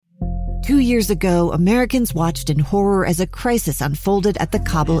2 years ago, Americans watched in horror as a crisis unfolded at the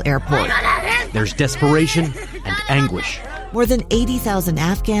Kabul airport. There's desperation and anguish. More than 80,000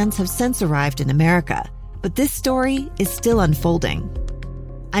 Afghans have since arrived in America, but this story is still unfolding.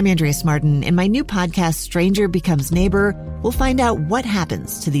 I'm Andrea Smartin. In my new podcast, Stranger Becomes Neighbor, we'll find out what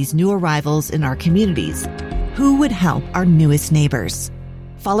happens to these new arrivals in our communities. Who would help our newest neighbors?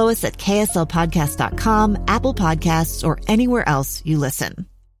 Follow us at kslpodcast.com, Apple Podcasts, or anywhere else you listen.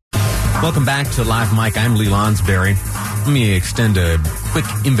 Welcome back to Live Mike. I'm Lee Lonsberry. Let me extend a quick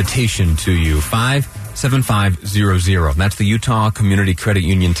invitation to you. 57500. That's the Utah Community Credit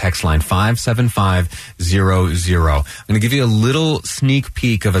Union text line, 57500. I'm going to give you a little sneak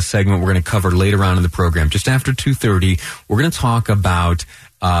peek of a segment we're going to cover later on in the program. Just after 2:30, we're going to talk about,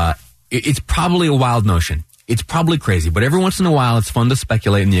 it's probably a wild notion. It's probably crazy, but every once in a while, it's fun to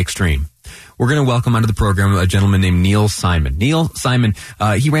speculate in the extreme. We're going to welcome onto the program a gentleman named Neil Simon. Neil Simon,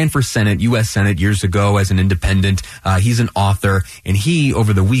 he ran for Senate, U.S. Senate years ago as an independent. He's an author, and he,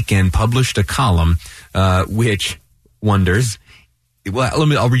 over the weekend, published a column which wonders,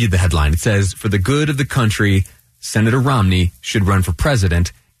 I'll read you the headline. It says, "For the good of the country, Senator Romney should run for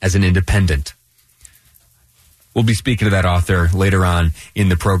president as an independent." We'll be speaking to that author later on in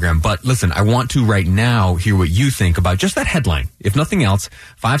the program. But listen, I want to right now hear what you think about just that headline. If nothing else,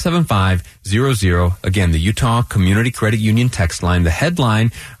 57500. Again, the Utah Community Credit Union text line. The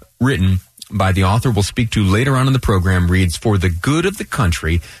headline written by the author we'll speak to later on in the program reads, "For the good of the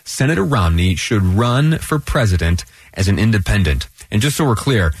country, Senator Romney should run for president as an independent." And just so we're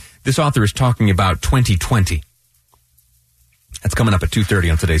clear, this author is talking about 2020. That's coming up at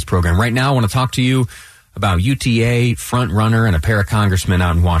 2:30 on today's program. Right now, I want to talk to you about UTA, FrontRunner, and a pair of congressmen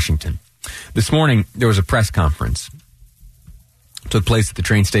out in Washington. This morning, there was a press conference. It took place at the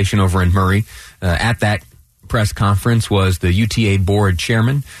train station over in Murray. At that press conference was the UTA board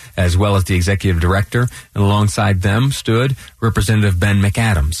chairman, as well as the executive director, and alongside them stood Representative Ben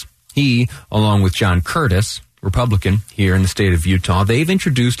McAdams. He, along with John Curtis, Republican here in the state of Utah, they've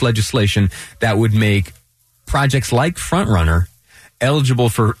introduced legislation that would make projects like FrontRunner eligible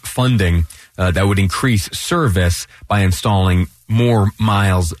for funding that would increase service by installing more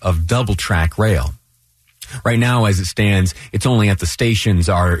miles of double-track rail. Right now, as it stands, it's only at the stations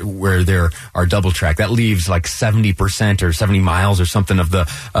where there are double-track. That leaves like 70% or 70 miles or something of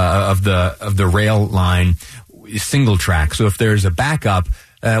the rail line single track. So if there's a backup,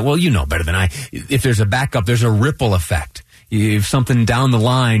 well, you know better than I. If there's a backup, there's a ripple effect. If something down the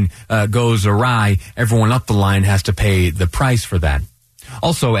line goes awry, everyone up the line has to pay the price for that.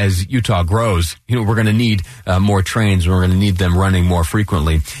 Also, as Utah grows, we're going to need more trains. We're going to need them running more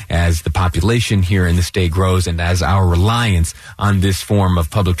frequently as the population here in the state grows and as our reliance on this form of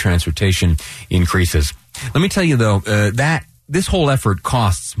public transportation increases. Let me tell you, though, that this whole effort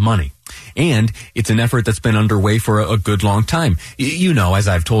costs money. And it's an effort that's been underway for a good long time. As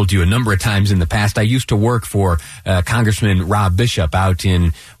I've told you a number of times in the past, I used to work for Congressman Rob Bishop out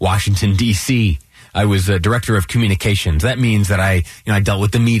in Washington, D.C., I was a director of communications. That means that I dealt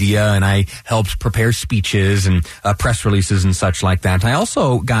with the media and I helped prepare speeches and press releases and such like that. I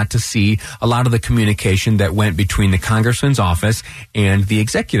also got to see a lot of the communication that went between the congressman's office and the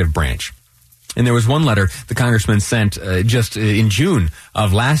executive branch. And there was one letter the congressman sent just in June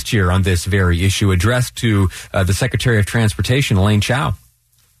of last year on this very issue addressed to the Secretary of Transportation, Elaine Chao.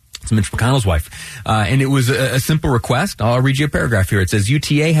 It's Mitch McConnell's wife. And it was a simple request. I'll read you a paragraph here. It says,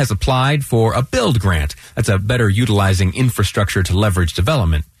 UTA has applied for a build grant. That's a better utilizing infrastructure to leverage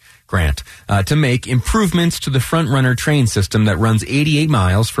development grant to make improvements to the FrontRunner train system that runs 88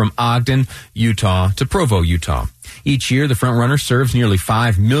 miles from Ogden, Utah to Provo, Utah. Each year, the FrontRunner serves nearly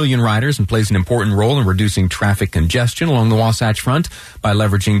 5 million riders and plays an important role in reducing traffic congestion along the Wasatch Front by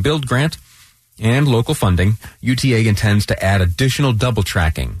leveraging build grant and local funding. UTA intends to add additional double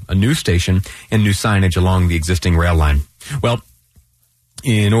tracking, a new station, and new signage along the existing rail line. Well,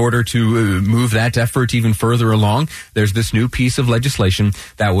 in order to move that effort even further along, there's this new piece of legislation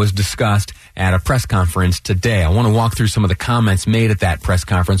that was discussed at a press conference today. I want to walk through some of the comments made at that press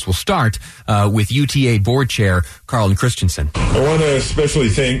conference. We'll start with UTA Board Chair Carlton Christensen. I want to especially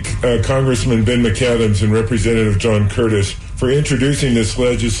thank Congressman Ben McAdams and Representative John Curtis for introducing this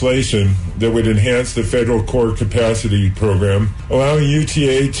legislation that would enhance the federal core capacity program, allowing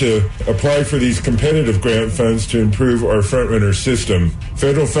UTA to apply for these competitive grant funds to improve our FrontRunner system.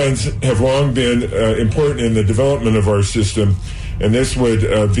 Federal funds have long been important in the development of our system, and this would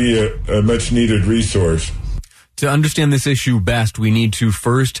be a much-needed resource. To understand this issue best, we need to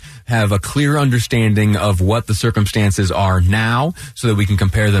first have a clear understanding of what the circumstances are now so that we can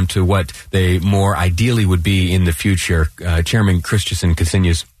compare them to what they more ideally would be in the future. Chairman Christensen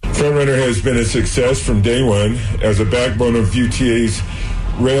continues. FrontRunner has been a success from day one as a backbone of UTA's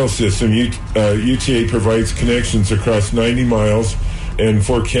rail system. UTA provides connections across 90 miles and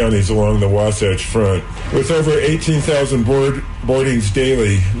 4 counties along the Wasatch Front. With over 18,000 boardings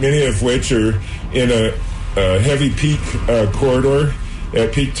daily, many of which are in a heavy peak corridor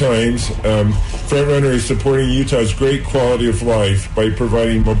at peak times, FrontRunner is supporting Utah's great quality of life by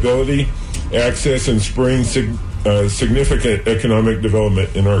providing mobility, access, and spurring significant economic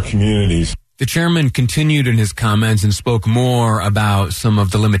development in our communities. The chairman continued in his comments and spoke more about some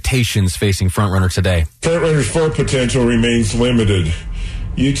of the limitations facing FrontRunner today. FrontRunner's full potential remains limited.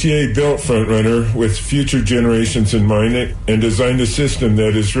 UTA built FrontRunner with future generations in mind and designed a system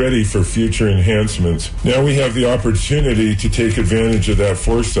that is ready for future enhancements. Now we have the opportunity to take advantage of that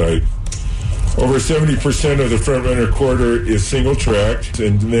foresight. Over 70% of the FrontRunner corridor is single-tracked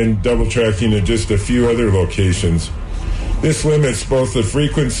and then double-tracking at just a few other locations. This limits both the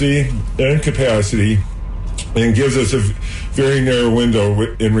frequency and capacity and gives us a very narrow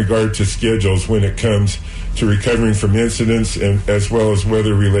window in regard to schedules when it comes to recovering from incidents and as well as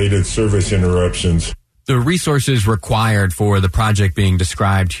weather-related service interruptions. The resources required for the project being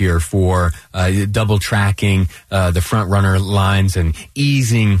described here for double tracking the FrontRunner lines and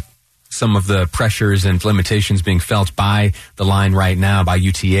easing some of the pressures and limitations being felt by the line right now by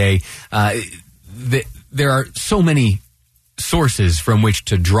UTA. There are so many sources from which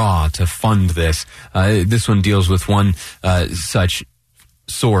to draw to fund this. This one deals with one such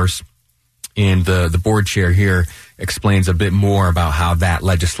source, and the board chair here explains a bit more about how this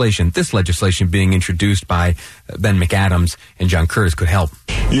legislation being introduced by Ben McAdams and John Curtis could help.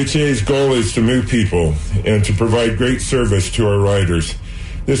 UTA's goal is to move people and to provide great service to our riders.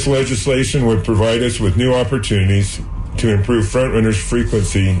 This legislation would provide us with new opportunities to improve FrontRunner's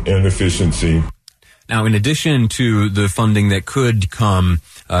frequency and efficiency. Now, in addition to the funding that could come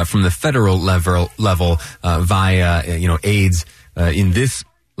from the federal level via aids in this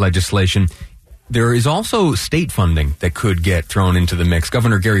legislation, there is also state funding that could get thrown into the mix.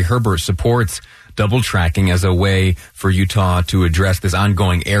 Governor Gary Herbert supports double tracking as a way for Utah to address this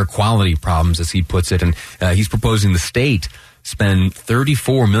ongoing air quality problems, as he puts it, and he's proposing the state spend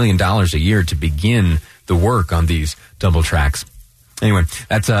 $34 million a year to begin the work on these double tracks. Anyway,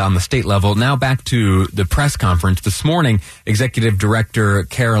 that's on the state level. Now back to the press conference. This morning, Executive Director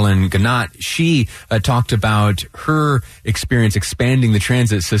Carolyn Gannott, she talked about her experience expanding the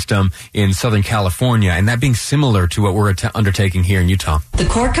transit system in Southern California, and that being similar to what we're undertaking here in Utah. The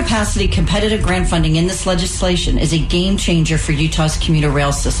core capacity competitive grant funding in this legislation is a game changer for Utah's commuter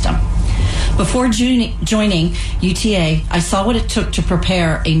rail system. Before joining UTA, I saw what it took to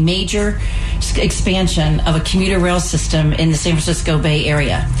prepare a major expansion of a commuter rail system in the San Francisco Bay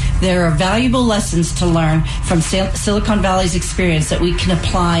Area. There are valuable lessons to learn from Silicon Valley's experience that we can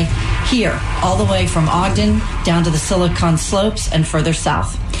apply here, all the way from Ogden down to the Silicon Slopes and further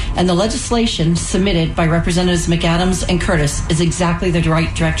south. And the legislation submitted by Representatives McAdams and Curtis is exactly the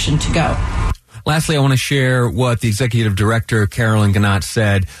right direction to go. Lastly, I want to share what the Executive Director, Carolyn Gannott,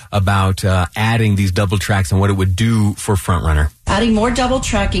 said about adding these double tracks and what it would do for FrontRunner. Adding more double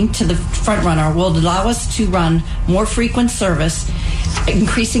tracking to the FrontRunner will allow us to run more frequent service,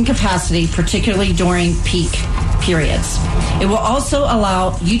 increasing capacity, particularly during peak periods. It will also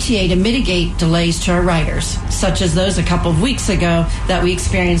allow UTA to mitigate delays to our riders, such as those a couple of weeks ago that we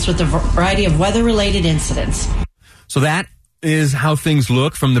experienced with a variety of weather-related incidents. So that is how things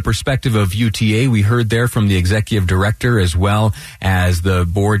look from the perspective of UTA. We heard there from the executive director as well as the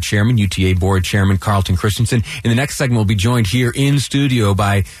board chairman, UTA board chairman Carlton Christensen. In the next segment, we'll be joined here in studio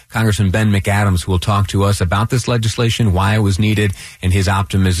by Congressman Ben McAdams, who will talk to us about this legislation, why it was needed, and his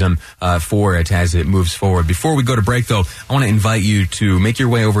optimism for it as it moves forward. Before we go to break, though, I want to invite you to make your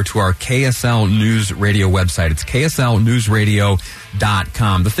way over to our KSL News Radio website. It's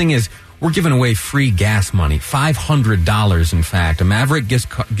kslnewsradio.com. The thing is, we're giving away free gas money, $500 in fact. A Maverick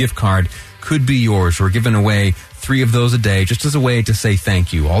gift card could be yours. We're giving away 3 of those a day just as a way to say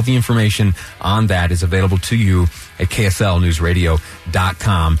thank you. All the information on that is available to you at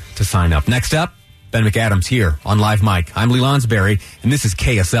kslnewsradio.com to sign up. Next up, Ben McAdams here on Live Mike. I'm Lee Lonsberry, and this is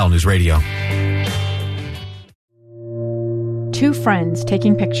KSL News Radio. 2 friends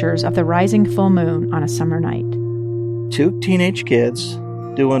taking pictures of the rising full moon on a summer night. 2 teenage kids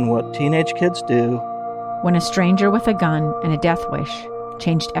doing what teenage kids do. When a stranger with a gun and a death wish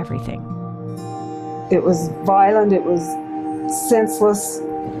changed everything. It was violent, it was senseless,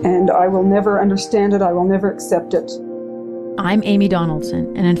 and I will never understand it, I will never accept it. I'm Amy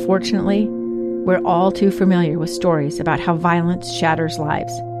Donaldson, and unfortunately, we're all too familiar with stories about how violence shatters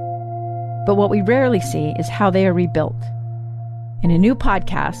lives. But what we rarely see is how they are rebuilt. In a new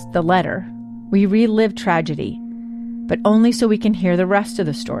podcast, The Letter, we relive tragedy, but only so we can hear the rest of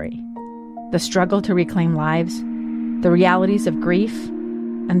the story. The struggle to reclaim lives, the realities of grief,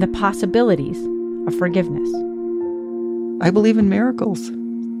 and the possibilities of forgiveness. I believe in miracles.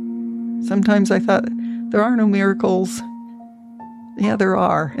 Sometimes I thought, there are no miracles. Yeah, there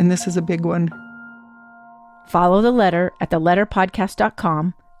are, and this is a big one. Follow The Letter at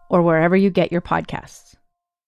theletterpodcast.com or wherever you get your podcasts.